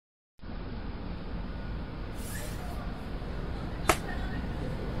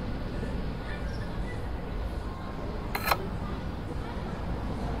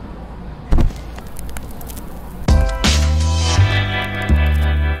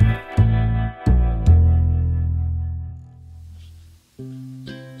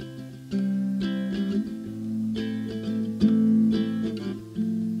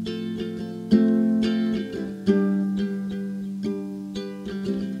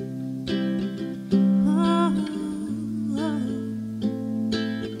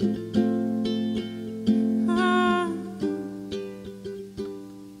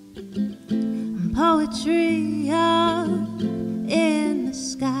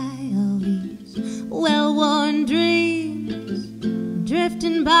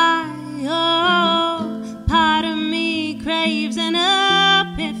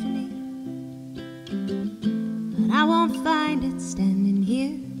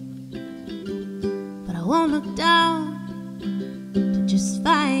won't look down to just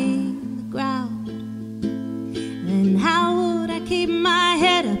find the ground. Then how would I keep my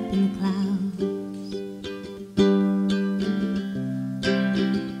head up in the clouds?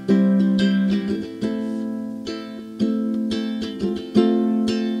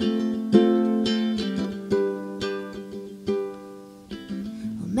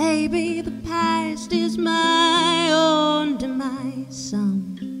 Maybe the past is my own demise, some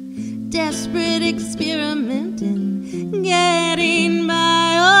desperate experiment in getting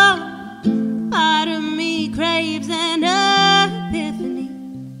by. Oh, part of me craves an epiphany,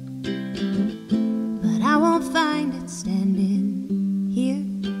 but I won't find it standing here,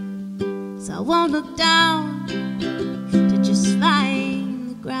 so I won't look down to just find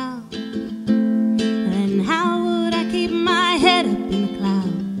the ground. And how would I keep my head up in the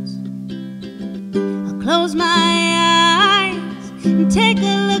clouds? Close my eyes and take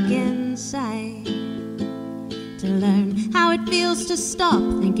a look inside to learn how it feels to stop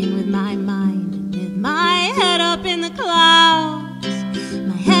thinking with my mind and with my head up in the clouds.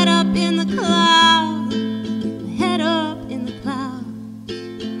 My head up in the clouds. My head up in the clouds.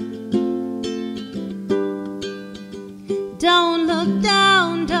 Don't look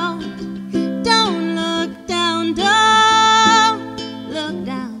down, don't look down, don't look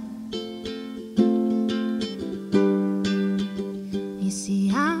down.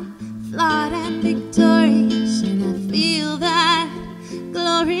 See, I'm flawed and victorious.